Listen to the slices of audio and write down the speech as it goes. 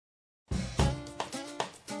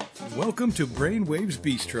Welcome to Brainwaves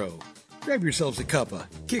Bistro. Grab yourselves a cuppa,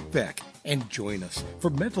 kick back, and join us for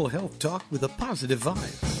mental health talk with a positive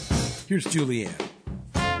vibe. Here's Julianne.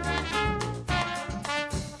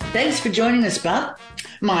 Thanks for joining us, Bob.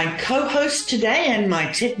 My co-host today and my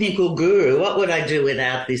technical guru. What would I do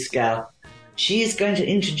without this gal? She is going to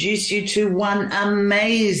introduce you to one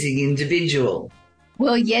amazing individual.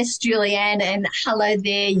 Well, yes, Julianne, and hello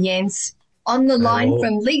there, Jens. On the line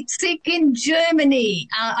from Leipzig in Germany.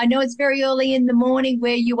 I know it's very early in the morning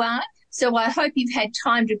where you are, so I hope you've had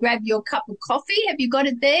time to grab your cup of coffee. Have you got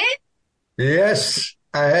it there? Yes,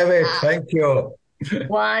 I have it. Thank you.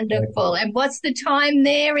 Wonderful. And what's the time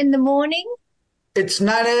there in the morning? It's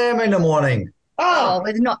 9 a.m. in the morning. Oh,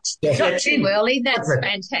 it's not too early. That's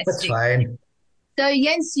fantastic. That's fine. So,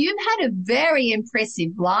 Jens, you've had a very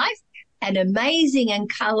impressive life, an amazing and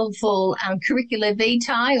colourful curricula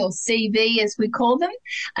vitae, or CV as we call them.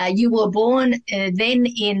 You were born then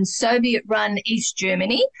in Soviet-run East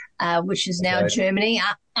Germany, which is now Germany,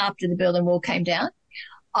 after the Berlin Wall came down.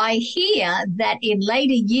 I hear that in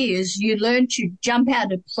later years you learned to jump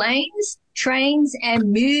out of planes, trains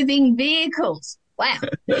and moving vehicles. Wow.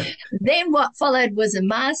 Then what followed was a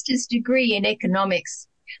master's degree in economics.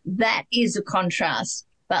 That is a contrast,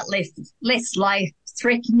 but less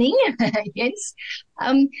life-threatening, yes.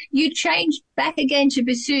 You changed back again to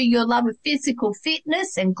pursue your love of physical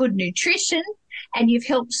fitness and good nutrition, and you've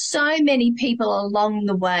helped so many people along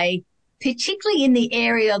the way, particularly in the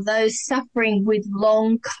area of those suffering with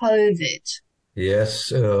long COVID. Yes,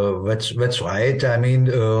 that's right. I mean,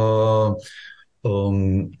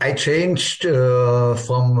 I changed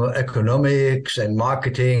from economics and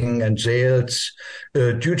marketing and sales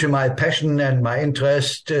due to my passion and my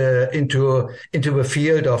interest into the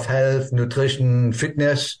field of health, nutrition,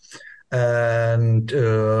 fitness, and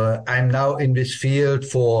I'm now in this field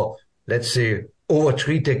for, let's say, over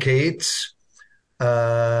 3 decades,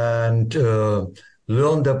 and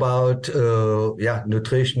learned about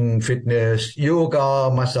nutrition, fitness, yoga,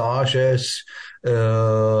 massages,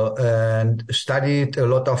 and studied a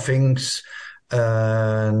lot of things,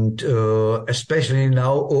 and especially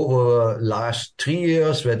now over last 3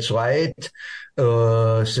 years, that's right,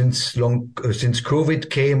 since COVID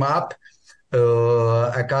came up,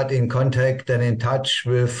 I got in contact and in touch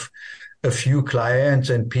with a few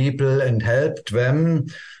clients and people and helped them.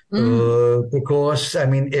 Because, I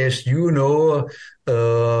mean, as you know,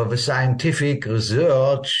 the scientific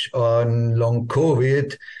research on long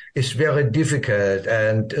COVID is very difficult,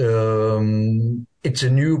 and it's a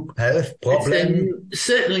new health problem. It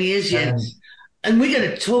certainly is, yes. And we're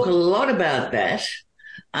going to talk a lot about that.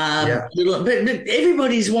 But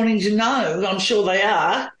everybody's wanting to know, I'm sure they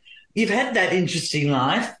are, you've had that interesting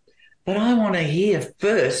life, but I want to hear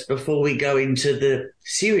first, before we go into the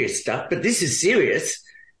serious stuff, but this is serious,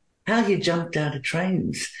 how you jumped out of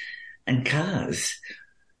trains and cars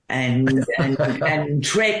and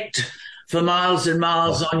trekked for miles and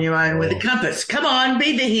miles on your own with a compass. Come on,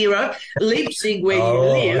 be the hero. Leipzig, where you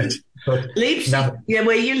lived,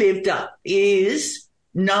 where you lived is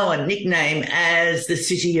known, nicknamed as the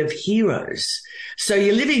city of heroes. So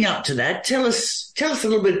you're living up to that. Tell us a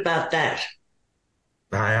little bit about that.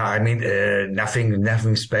 I mean,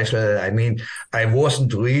 nothing special. I mean, I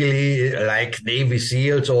wasn't really like Navy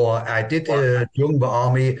SEALs, or I did during the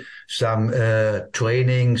army some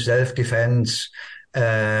training, self-defense.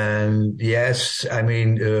 And yes, I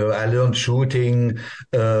mean, I learned shooting,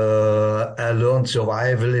 I learned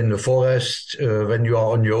survival in the forest, when you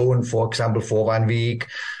are on your own, for example, for 1 week.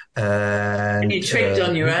 And you trekked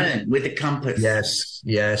on your own with a compass.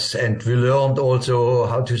 Yes. And we learned also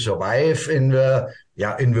how to survive in the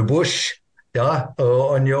bush,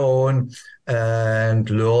 on your own, and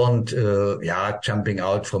learned, jumping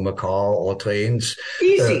out from a car or trains.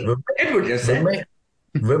 Easy. Everyone does that.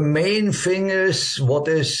 The main thing is what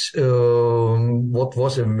was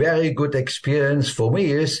a very good experience for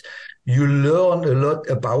me is you learn a lot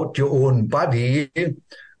about your own body,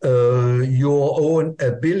 your own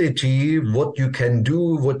ability, what you can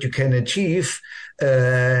do, what you can achieve,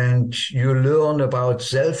 and you learn about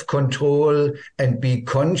self-control and be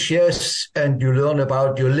conscious, and you learn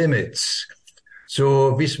about your limits.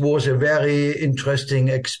 So this was a very interesting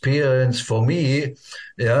experience for me,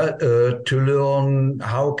 to learn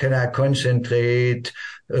how can I concentrate,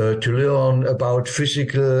 to learn about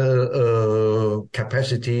physical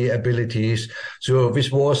capacity, abilities. So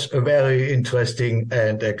this was a very interesting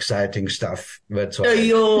and exciting stuff. That's so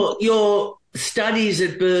your studies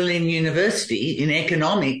at Berlin University in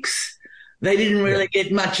economics, they didn't really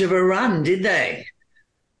get much of a run, did they?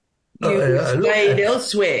 You stayed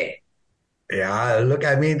elsewhere. Yeah, look,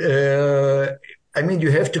 I mean, I mean,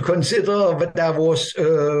 you have to consider that I was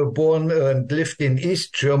born and lived in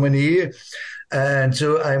East Germany. And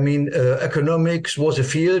so, I mean, economics was a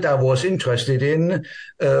field I was interested in,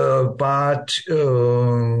 but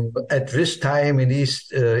at this time in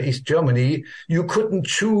East Germany, you couldn't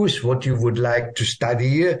choose what you would like to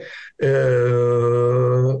study.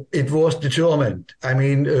 It was determined. I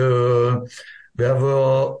mean, there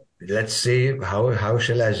were, let's say, how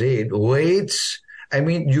shall I say it, rates. I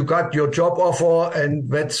mean, you got your job offer, and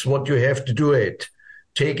that's what you have to do it.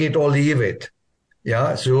 Take it or leave it.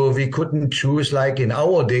 Yeah, so we couldn't choose like in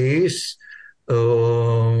our days.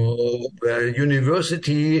 The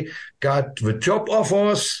university got the job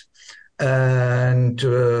offers, and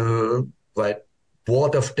the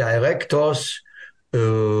board of directors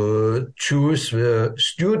choose the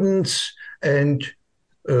students, and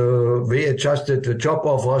we adjusted the job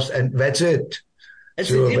offers, and that's it. It's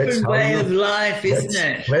so a different way of life, isn't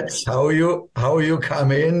it? That's how you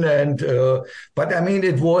come in, and but I mean,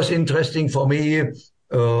 it was interesting for me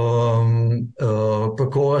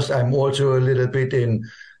because I'm also a little bit in,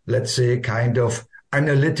 let's say, kind of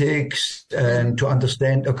analytics and to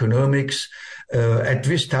understand economics. At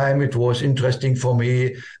this time, it was interesting for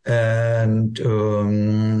me, and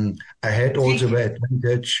I had also the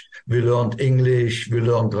advantage. We learned English, we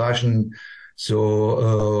learned Russian.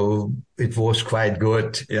 So it was quite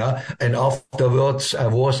good, yeah. And afterwards, I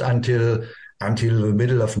was until the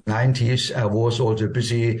middle of 90s, I was also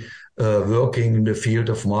busy working in the field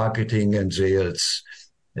of marketing and sales,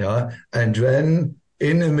 yeah. And then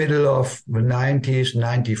in the middle of the 90s,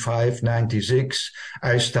 95, 96,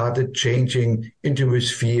 I started changing into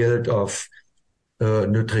this field of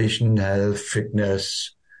nutrition, health,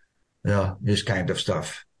 fitness, yeah, this kind of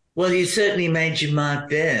stuff. Well, you certainly made your mark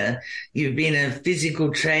there. You've been a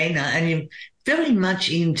physical trainer and you're very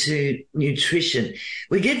much into nutrition.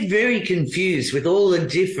 We get very confused with all the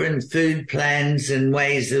different food plans and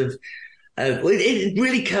ways of, it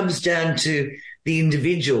really comes down to the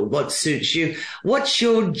individual, what suits you. What's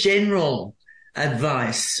your general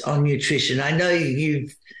advice on nutrition? I know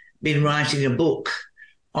you've been writing a book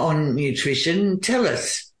on nutrition. Tell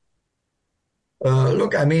us.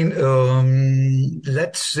 Look, I mean,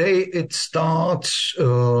 let's say it starts,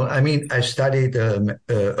 I mean, I studied a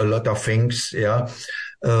lot of things, yeah,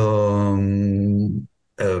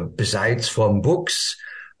 besides from books.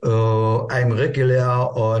 I'm regular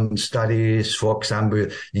on studies, for example,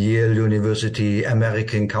 Yale University,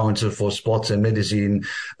 American Council for Sports and Medicine,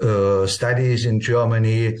 studies in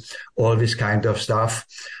Germany, all this kind of stuff.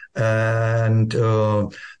 And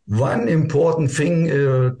one important thing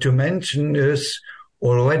to mention is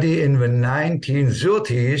already in the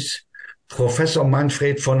 1930s, Professor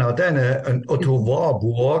Manfred von Ardenne and Otto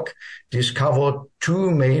Warburg discovered two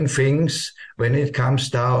main things when it comes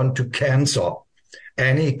down to cancer,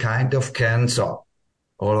 any kind of cancer.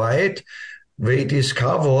 All right. They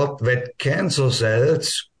discovered that cancer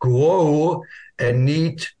cells grow and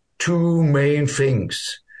need two main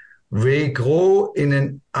things. They grow in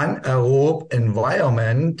an anaerobe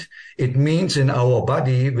environment. It means in our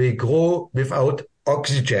body, they grow without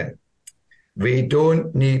oxygen. They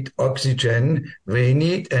don't need oxygen. They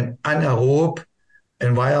need an anaerobe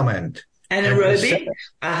environment. Anaerobic?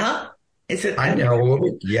 Is it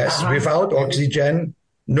anaerobic? Yes, without oxygen,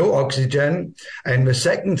 no oxygen. And the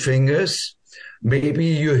second thing is, maybe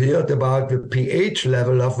you heard about the pH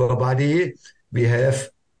level of our body. We have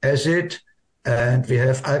acid and we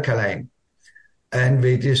have alkaline. And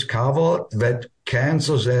we discovered that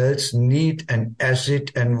cancer cells need an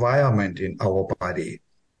acid environment in our body.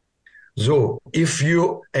 So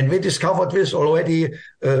and we discovered this already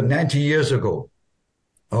 90 years ago.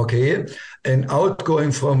 Okay. And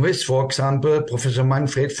outgoing from this, for example, Professor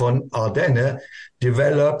Manfred von Ardenne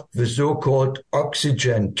developed the so-called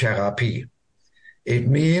oxygen therapy. It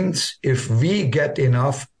means if we get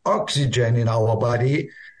enough oxygen in our body,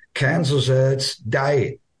 cancer cells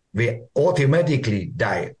die. They automatically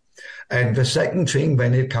die. And the second thing,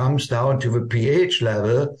 when it comes down to the pH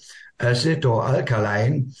level, acid or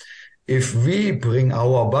alkaline, if we bring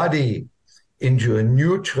our body into a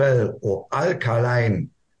neutral or alkaline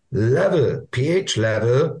level, pH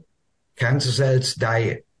level, cancer cells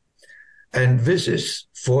die. And this is,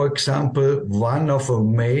 for example, one of the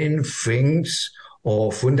main things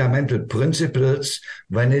or fundamental principles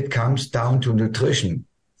when it comes down to nutrition.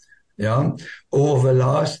 Yeah. Over the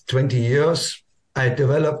last 20 years, I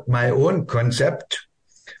developed my own concept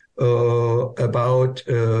about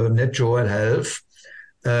natural health.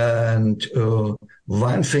 And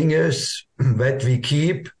one thing is that we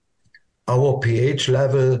keep our pH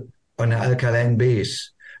level on an alkaline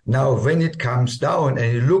base. Now, when it comes down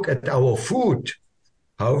and you look at our food,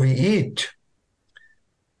 how we eat.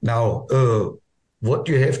 Now, what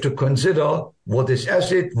you have to consider, what is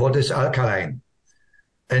acid, what is alkaline.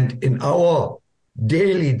 And in our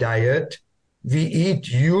daily diet, we eat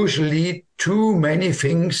usually too many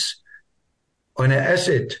things on an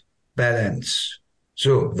acid balance.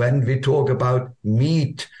 So when we talk about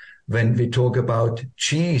meat, when we talk about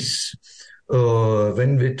cheese,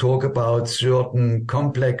 when we talk about certain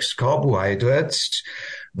complex carbohydrates,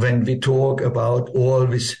 when we talk about all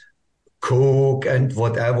this Coke and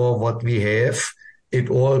whatever what we have, it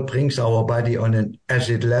all brings our body on an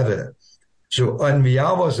acid level. So on the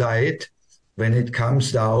other side, when it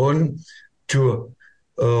comes down to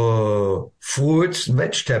fruits and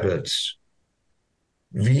vegetables,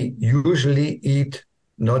 we usually eat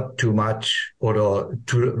not too much, or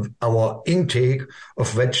our intake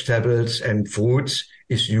of vegetables and fruits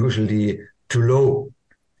is usually too low.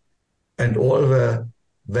 And all the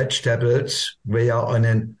vegetables, they are on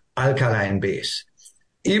an alkaline base.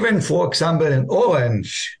 Even, for example, an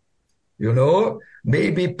orange,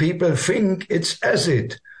 maybe people think it's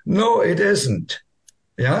acid. No, it isn't.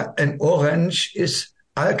 Yeah, an orange is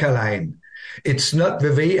alkaline. It's not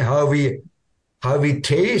the way how we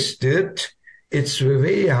taste it. It's the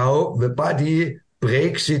way how the body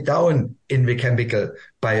breaks it down in the chemical,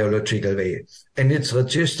 biological way. And it's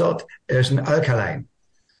registered as an alkaline.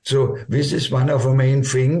 So this is one of the main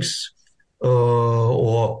things,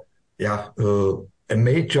 a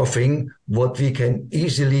major thing, what we can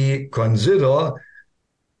easily consider.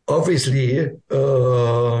 Obviously,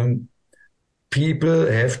 people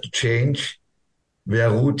have to change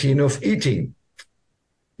their routine of eating.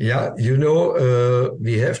 Yeah,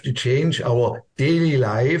 we have to change our daily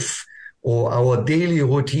life or our daily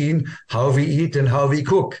routine, how we eat and how we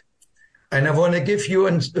cook. And I want to give you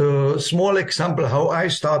a small example how I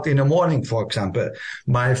start in the morning, for example.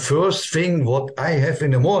 My first thing what I have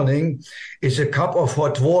in the morning is a cup of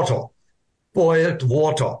hot water, boiled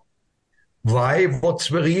water. Why? What's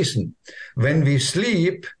the reason? When we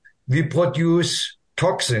sleep, we produce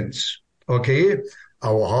toxins, okay?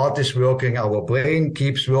 Our heart is working, our brain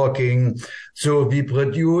keeps working. So we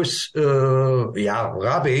produce,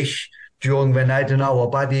 rubbish during the night in our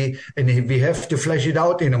body, and we have to flush it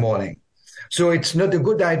out in the morning. So it's not a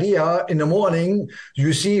good idea in the morning.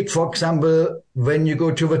 You see it, for example, when you go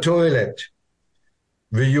to the toilet.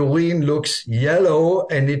 The urine looks yellow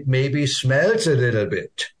and it maybe smells a little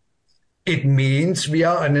bit. It means we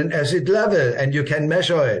are on an acid level and you can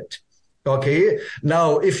measure it. Okay.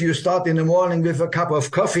 Now, if you start in the morning with a cup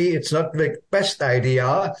of coffee, it's not the best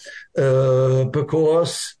idea,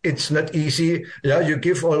 because it's not easy. Yeah. You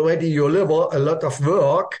give already your liver a lot of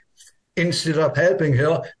work instead of helping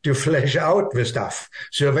her to flush out the stuff.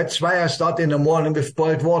 So that's why I start in the morning with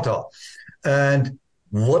boiled water. And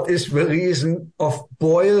what is the reason of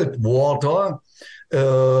boiled water?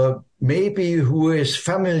 Maybe who is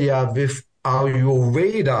familiar with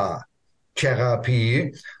Ayurveda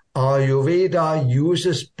therapy. Ayurveda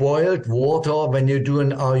uses boiled water when you do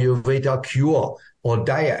an Ayurveda cure or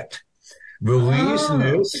diet. The reason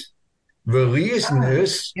is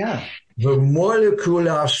the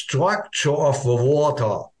molecular structure of the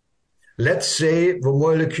water. Let's say the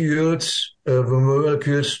molecule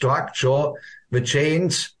structure, the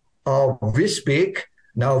chains are this big.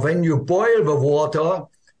 Now, when you boil the water,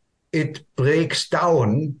 it breaks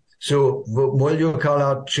down. So the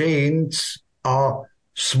molecular chains are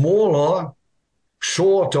smaller,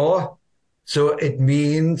 shorter. So it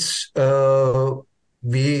means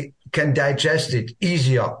we can digest it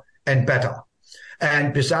easier and better.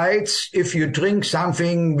 And besides, if you drink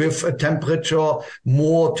something with a temperature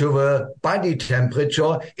more to the body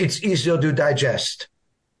temperature, it's easier to digest.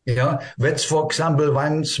 That's, for example,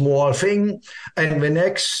 one small thing. And the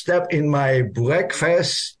next step in my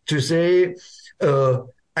breakfast to say, I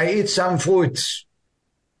eat some fruits.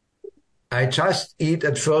 I just eat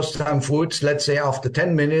at first some fruits. Let's say after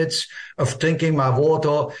 10 minutes of drinking my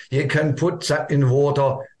water, you can put in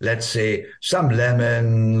water, let's say some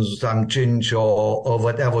lemons, some ginger or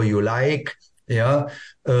whatever you like. Yeah.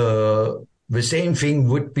 The same thing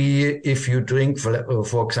would be if you drink,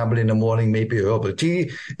 for example, in the morning, maybe herbal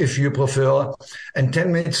tea, if you prefer. And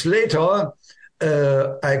 10 minutes later,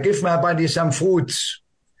 I give my body some fruits.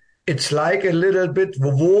 It's like a little bit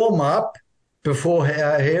warm up before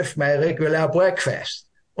I have my regular breakfast.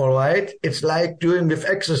 All right. It's like doing with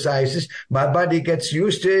exercises. My body gets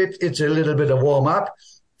used to it. It's a little bit of warm up.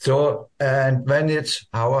 So, and when that's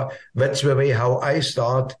the way how I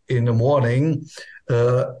start in the morning.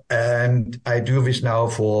 And I do this now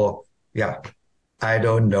for,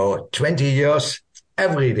 20 years,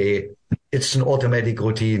 every day. It's an automatic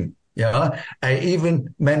routine. Yeah, I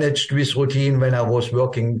even managed this routine when I was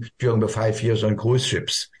working during the 5 years on cruise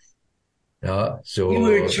ships. Yeah, so you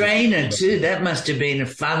were a trainer too. That must have been a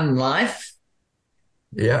fun life.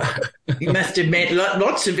 Yeah. You must have met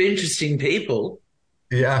lots of interesting people.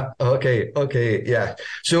 Yeah. Okay. Yeah.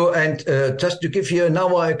 So, and just to give you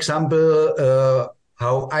another example,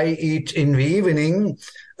 how I eat in the evening,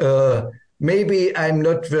 maybe I'm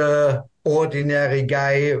not the ordinary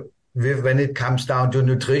guy when it comes down to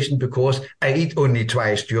nutrition because I eat only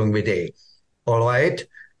twice during the day. All right.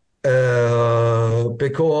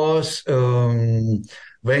 Because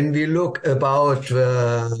when we look about,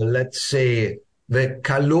 let's say, the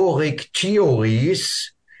caloric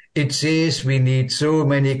theories, it says we need so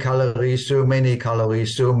many calories, so many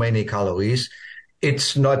calories, so many calories.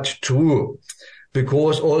 It's not true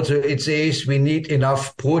because also it says we need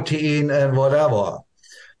enough protein and whatever.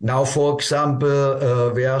 Now, for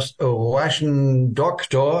example, there's a Russian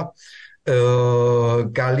doctor,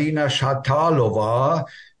 Galina Shatalova.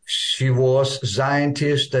 She was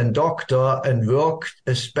scientist and doctor and worked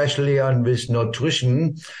especially on this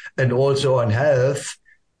nutrition and also on health.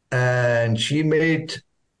 And she made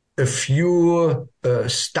a few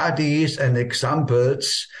studies and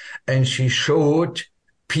examples, and she showed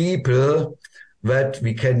people that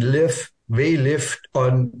they lived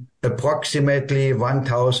on approximately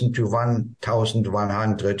 1,000 to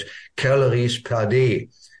 1,100 calories per day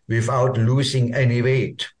without losing any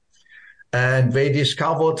weight. And they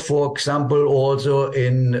discovered, for example, also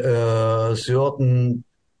in certain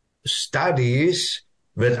studies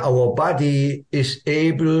that our body is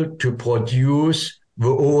able to produce the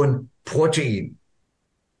own protein.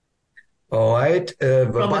 All right. The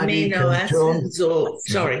From body amino can acids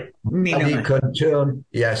body can turn.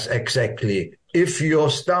 Yes, exactly. If your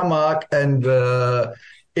stomach and the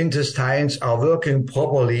intestines are working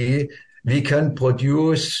properly, we can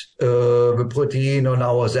produce the protein on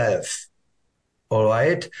ourselves. All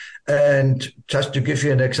right. And just to give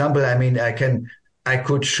you an example, I mean, I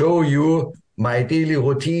could show you my daily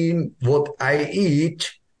routine, what I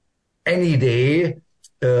eat any day,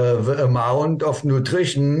 the amount of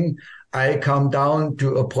nutrition. I come down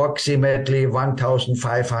to approximately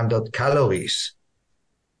 1,500 calories.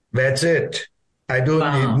 That's it. I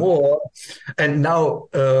don't need more. And now,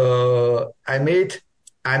 I made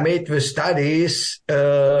the studies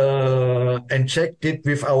and checked it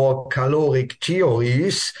with our caloric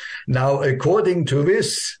theories. Now, according to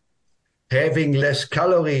this, having less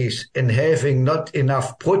calories and having not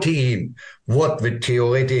enough protein, what the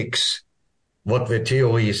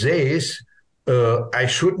theory says, I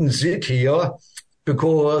shouldn't sit here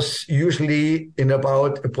because usually in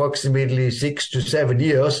about approximately 6 to 7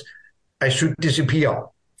 years, I should disappear.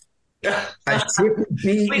 I shouldn't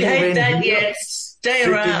be we hate that yet. Stay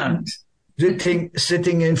around.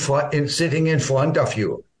 Sitting in front of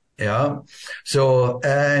you. Yeah. So,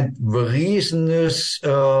 and the reason is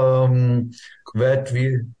that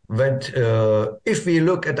if we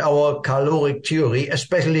look at our caloric theory,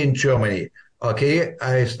 especially in Germany, okay,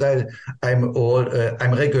 I'm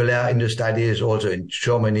regular in the studies also in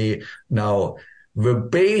Germany now. The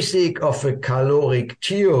basic of the caloric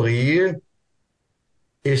theory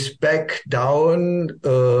is back down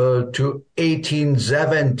to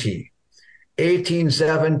 1870.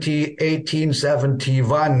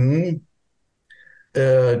 1871,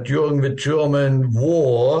 during the German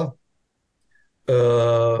war,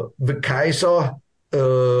 the Kaiser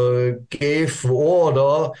gave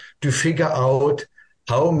order to figure out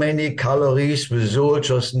how many calories the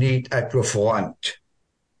soldiers need at the front.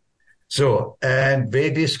 So, and they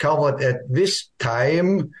discovered at this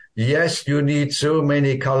time, yes, you need so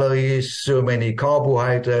many calories, so many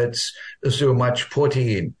carbohydrates, so much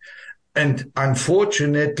protein. And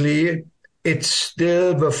unfortunately, it's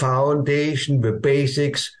still the foundation, the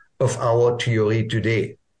basics of our theory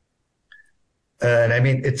today. And I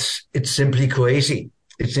mean, it's simply crazy.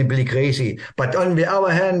 It's simply crazy. But on the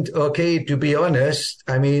other hand, okay, to be honest,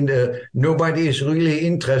 I mean, nobody is really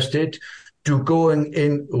interested to going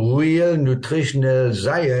in real nutritional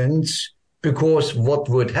science because what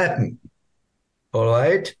would happen? All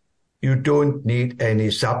right. You don't need any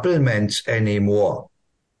supplements anymore.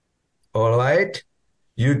 All right.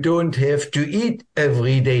 You don't have to eat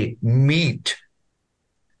every day meat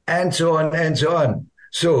and so on and so on.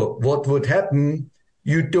 So what would happen?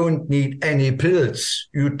 You don't need any pills.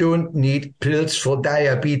 You don't need pills for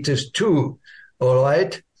diabetes too. All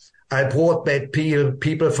right. I brought back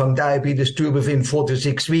people from diabetes 2 within 4 to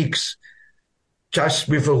 6 weeks, just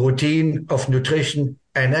with a routine of nutrition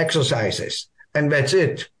and exercises. And that's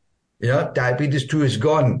it. Yeah. Diabetes 2 is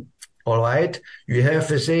gone. all right? You have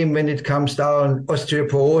the same when it comes down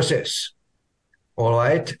osteoporosis, all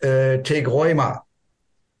right? Take rheuma.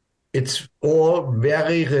 It's all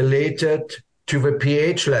very related to the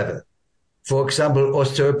pH level. For example,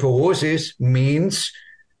 osteoporosis means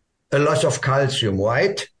a loss of calcium,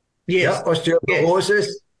 right? Yes. Yeah, osteoporosis.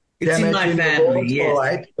 Yes. It's in my family, yes. All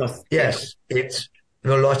right. Yes, it's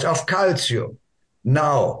the loss of calcium.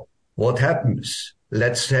 Now, what happens?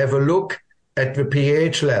 Let's have a look at the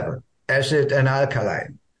pH level, acid and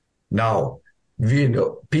alkaline. Now, we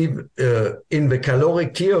know, in the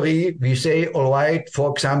caloric theory, we say, all right,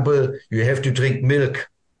 for example, you have to drink milk.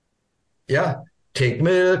 Yeah, take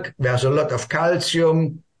milk, there's a lot of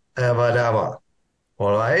calcium, whatever.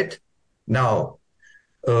 All right. Now,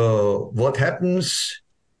 what happens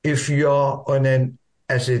if you're on an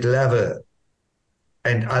acid level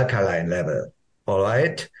and alkaline level? All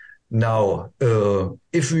right. Now,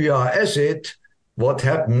 if we are acid, what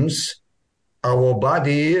happens? Our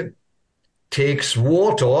body takes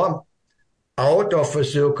water out of the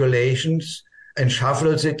circulations and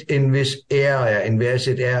shuffles it in this area, in the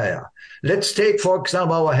acid area. Let's take, for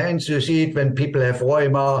example, our hands. You see it when people have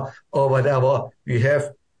rheuma or whatever. We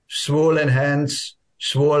have swollen hands,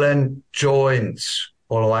 swollen joints.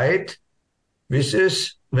 All right. This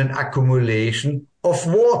is an accumulation of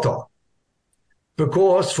water.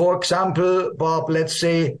 Because, for example, Bob, let's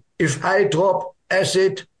say if I drop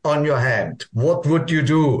acid on your hand, what would you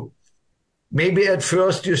do? Maybe at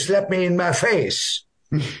first you slap me in my face.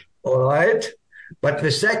 All right. But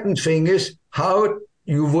the second thing is how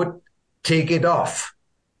you would take it off.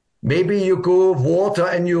 Maybe you go water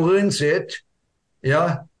and you rinse it,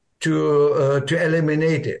 yeah, to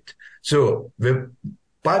eliminate it. So the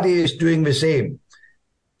body is doing the same.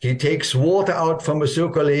 He takes water out from the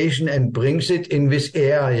circulation and brings it in this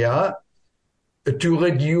area to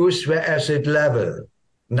reduce the acid level.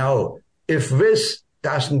 Now, if this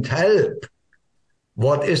doesn't help,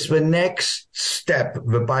 what is the next step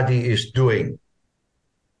the body is doing?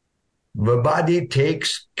 The body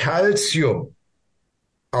takes calcium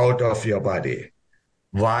out of your body.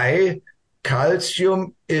 Why?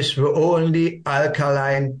 Calcium is the only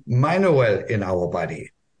alkaline mineral in our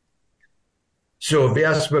body. So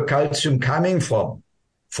where's the calcium coming from?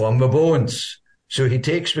 From the bones. So he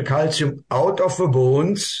takes the calcium out of the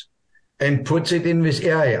bones and puts it in this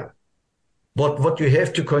area. But what you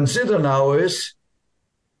have to consider now is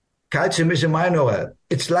calcium is a mineral.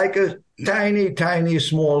 It's like a tiny, tiny,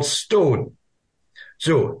 small stone.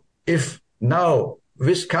 So if now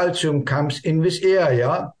this calcium comes in this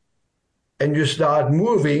area and you start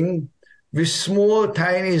moving with small,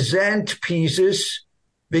 tiny sand pieces,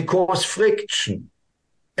 they cause friction,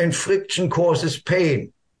 and friction causes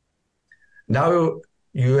pain. Now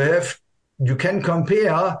you can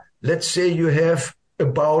compare, let's say you have a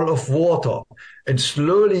bowl of water and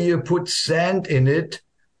slowly you put sand in it.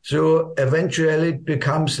 So eventually it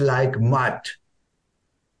becomes like mud.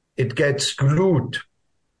 It gets glued.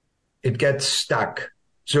 It gets stuck.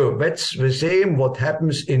 So that's the same what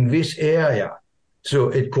happens in this area. So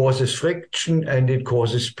it causes friction and it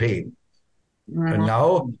causes pain. Mm-hmm. And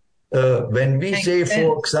now, when we Makes say, sense.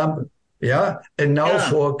 For example, for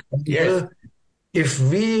example, if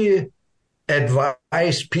we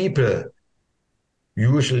advise people,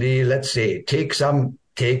 usually, let's say, take some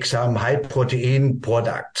high protein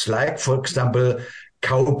products, like, for example,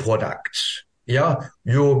 cow products,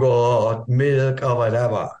 yogurt, milk, or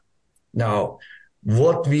whatever. Now,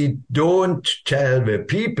 what we don't tell the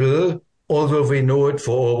people, although we know it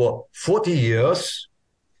for over 40 years,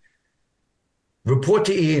 the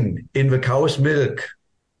protein in the cow's milk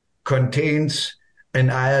contains an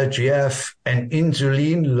IGF and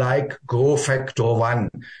insulin like growth factor 1.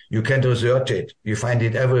 You can research it. You find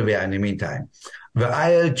it everywhere in the meantime. The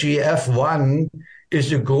IGF-1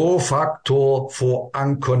 is a growth factor for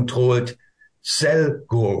uncontrolled cell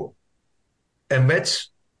growth. And that's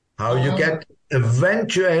how you get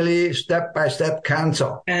eventually step-by-step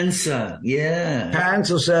cancer. Cancer, yeah.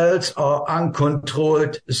 Cancer cells are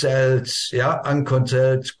uncontrolled cells,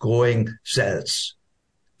 uncontrolled growing cells.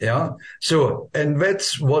 Yeah. So, and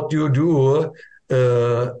that's what you do,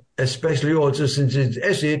 especially also since it's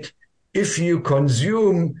acid. If you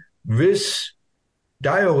consume this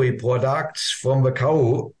dairy products from the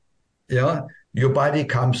cow, your body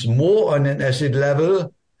comes more on an acid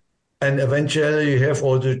level, and eventually you have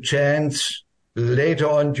also chance later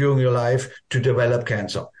on during your life to develop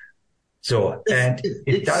cancer. So, and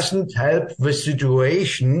it doesn't help the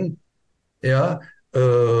situation.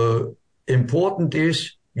 Important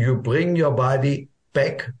is you bring your body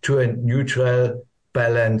back to a neutral,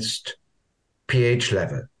 balanced pH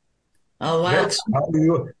level. Oh, wow.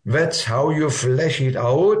 That's how you flesh it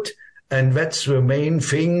out. And that's the main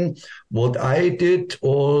thing. What I did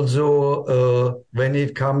also, when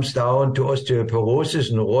it comes down to osteoporosis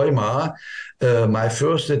and rheuma, my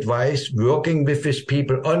first advice, working with these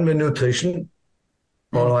people on the nutrition.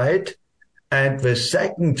 All right. And the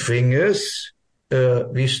second thing is,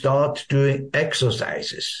 we start doing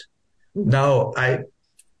exercises. Now, I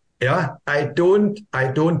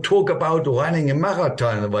don't talk about running a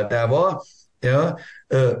marathon or whatever.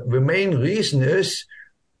 The main reason is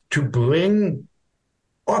to bring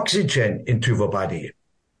oxygen into the body.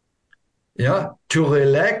 To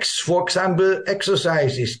relax, for example,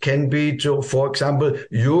 exercises can be for example,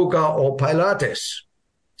 yoga or Pilates.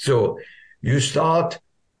 So you start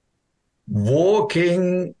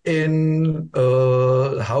walking in,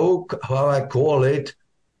 how I call it,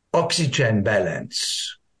 oxygen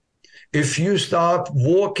balance. If you start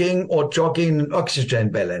walking or jogging in oxygen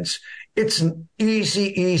balance, it's an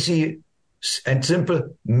easy and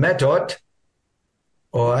simple method.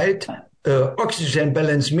 All right. Oxygen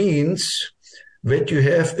balance means that you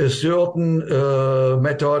have a certain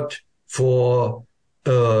method for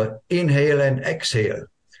inhale and exhale.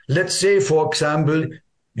 Let's say, for example,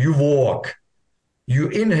 you walk, you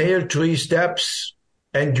inhale 3 steps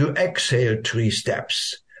and you exhale 3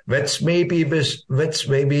 steps. That's maybe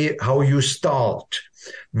how you start.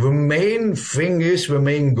 The main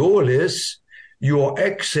goal is your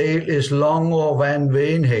exhale is longer than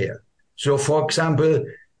the inhale. So, for example,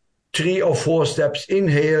 3 or 4 steps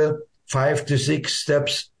inhale, 5 to 6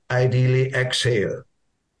 steps ideally exhale.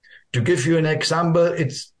 To give you an example,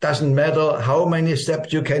 it doesn't matter how many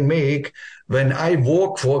steps you can make. When I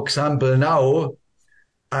walk, for example, now,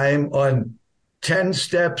 I'm on 10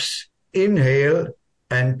 steps inhale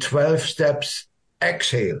and 12 steps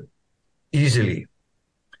exhale easily.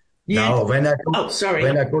 Yeah. Now, when I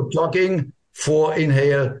go jogging, 4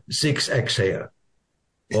 inhale, 6 exhale.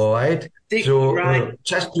 All right. So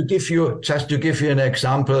just to give you an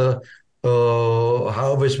example,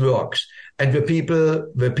 how this works, and the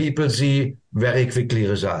people see very quickly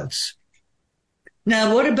results.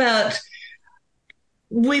 Now, what about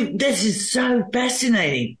this is so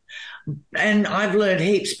fascinating, and I've learned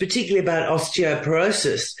heaps, particularly about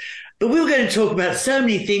osteoporosis. But we were going to talk about so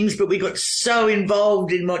many things, but we got so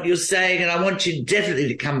involved in what you're saying, and I want you definitely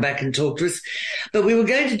to come back and talk to us. But we were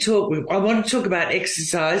going to talk, I want to talk about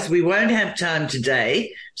exercise. We won't have time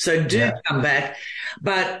today, so do come back.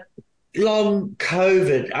 But long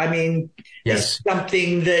COVID, I mean, it's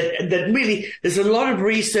something that really, there's a lot of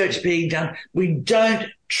research being done. We don't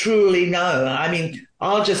truly know. I mean,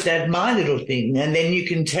 I'll just add my little thing, and then you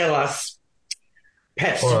can tell us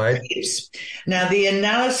perhaps some tips. Now, the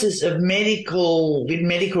analysis of medical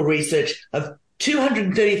research of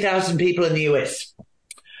 230,000 people in the US,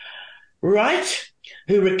 right,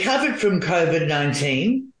 who recovered from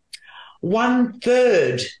COVID-19,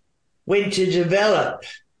 1/3 went to develop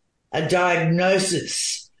a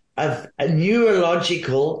diagnosis of a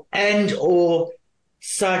neurological and or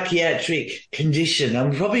psychiatric condition.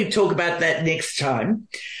 I'll probably talk about that next time.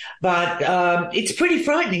 But it's pretty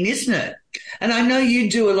frightening, isn't it? And I know you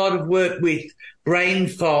do a lot of work with brain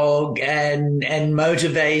fog and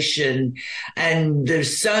motivation, and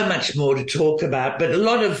there's so much more to talk about. But a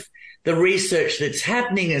lot of the research that's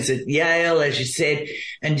happening is at Yale, as you said,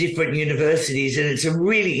 and different universities, and it's a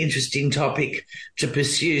really interesting topic to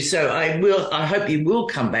pursue. So I hope you will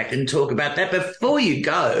come back and talk about that. Before you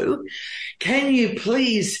go, can you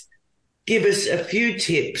please give us a few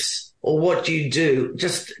tips or what you do,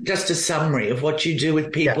 just a summary of what you do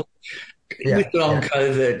with people with long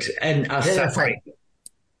COVID and are suffering?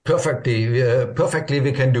 Perfectly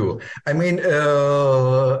we can do. I mean,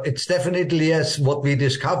 it's definitely as what we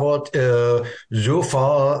discovered so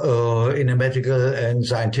far in the medical and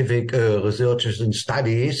scientific researches and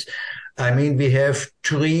studies. I mean, we have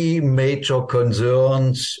 3 major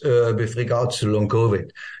concerns with regards to long COVID,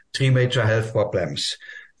 3 major health problems.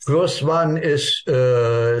 First one is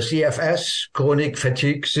CFS, chronic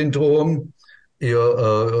fatigue syndrome. You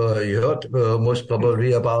heard most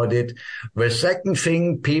probably about it. The second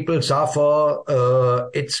thing people suffer,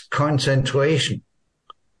 it's concentration.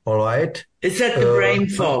 All right. Is that the brain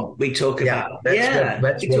fog we talk about?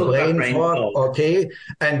 That's the brain fog. Okay.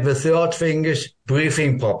 And the third thing is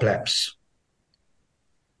breathing problems.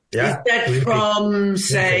 Yeah. Is that from,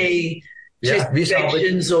 say, chest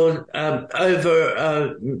infections or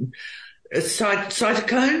over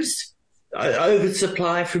cytotones,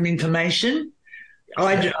 oversupply from inflammation?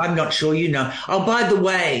 I'm not sure you know. Oh, by the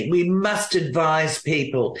way, we must advise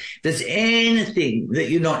people, if there's anything that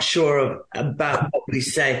you're not sure of about what we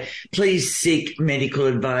say, please seek medical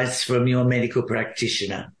advice from your medical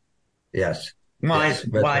practitioner. Yes. Wise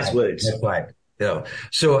words. That's right. Yeah.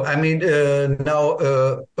 So, I mean, now,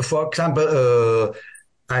 for example,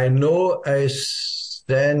 I know I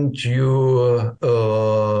sent you,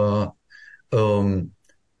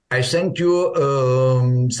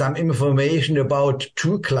 some information about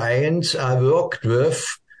two clients I worked with.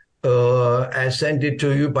 I sent it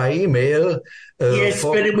to you by email. Yes,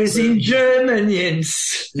 but it was in German,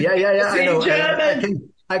 Jens. Yeah. I know. German.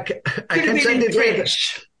 I can send it later.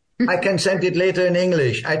 I can send it later in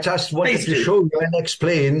English. I just wanted to show you and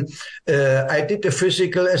explain. I did a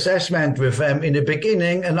physical assessment with them in the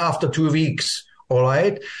beginning and after 2 weeks. All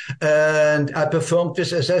right. And I performed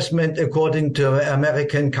this assessment according to the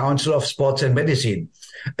American Council of Sports and Medicine.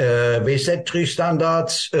 We set 3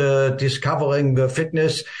 standards, discovering the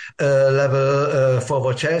fitness level for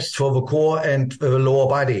the chest, for the core, and the lower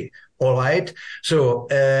body. All right. So,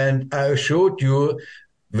 and I showed you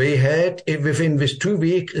we had within this 2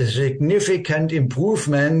 weeks a significant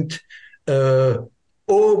improvement, over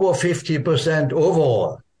 50%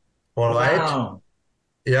 overall. All right. Wow.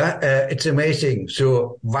 Yeah, it's amazing.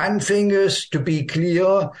 So one thing is to be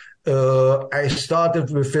clear. I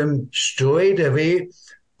started with him straight away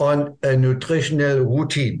on a nutritional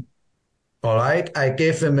routine. All right. I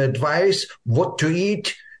gave him advice what to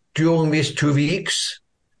eat during these 2 weeks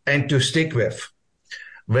and to stick with.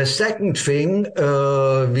 The second thing,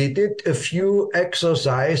 we did a few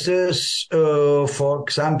exercises. For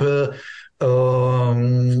example,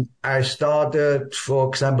 I started, for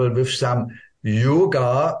example, with some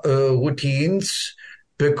yoga routines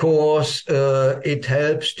because it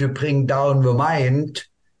helps to bring down the mind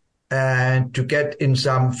and to get in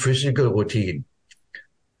some physical routine.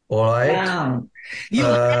 All right. Wow. You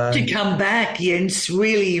have to come back, Jens.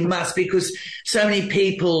 Really, you must, because so many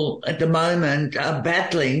people at the moment are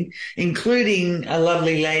battling, including a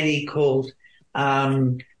lovely lady called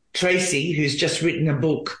Tracy, who's just written a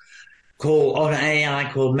book on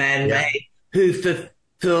AI called Man-Made, who for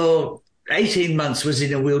 18 months was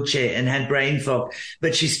in a wheelchair and had brain fog,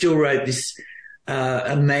 but she still wrote this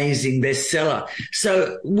amazing bestseller.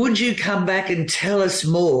 So would you come back and tell us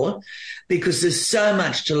more? Because there's so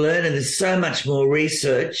much to learn and there's so much more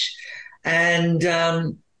research. And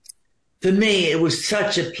for me, it was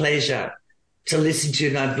such a pleasure to listen to you,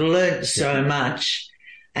 and I've learned so much.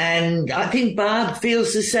 And I think Barb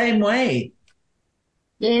feels the same way.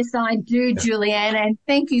 Yes, I do, Julianne, and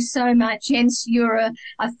thank you so much, Jens. You're a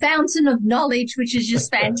fountain of knowledge, which is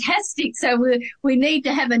just fantastic. So we need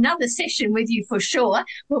to have another session with you for sure.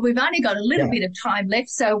 Well, we've only got a little bit of time left,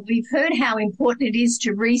 so we've heard how important it is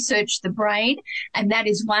to research the brain, and that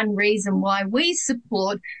is one reason why we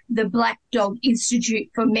support the Black Dog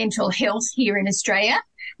Institute for Mental Health here in Australia.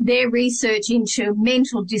 Their research into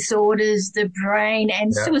mental disorders, the brain,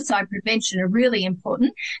 and suicide prevention are really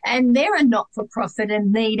important. And they're a not-for-profit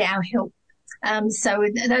and need our help. So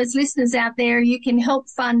those listeners out there, you can help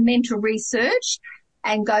fund mental research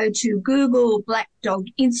and go to Google Black Dog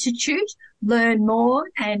Institute, learn more,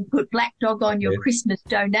 and put Black Dog on your Christmas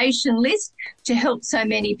donation list to help so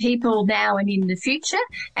many people now and in the future.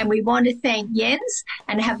 And we want to thank Jens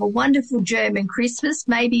and have a wonderful German Christmas.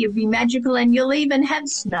 Maybe it'll be magical and you'll even have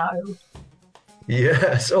snow.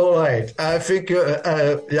 Yes, all right. I think,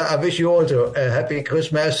 I wish you also a happy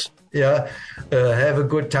Christmas. Have a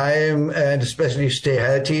good time and especially stay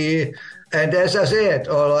healthy. And as I said,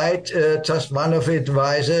 all right, just one of the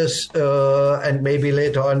advices, and maybe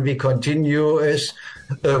later on we continue, is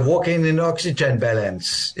walking in oxygen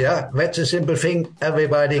balance. Yeah, that's a simple thing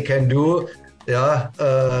everybody can do. Yeah,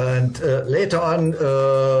 and later on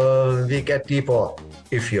we get deeper,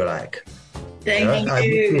 if you like. Thank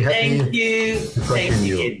you. Thank you. Thank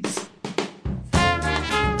you.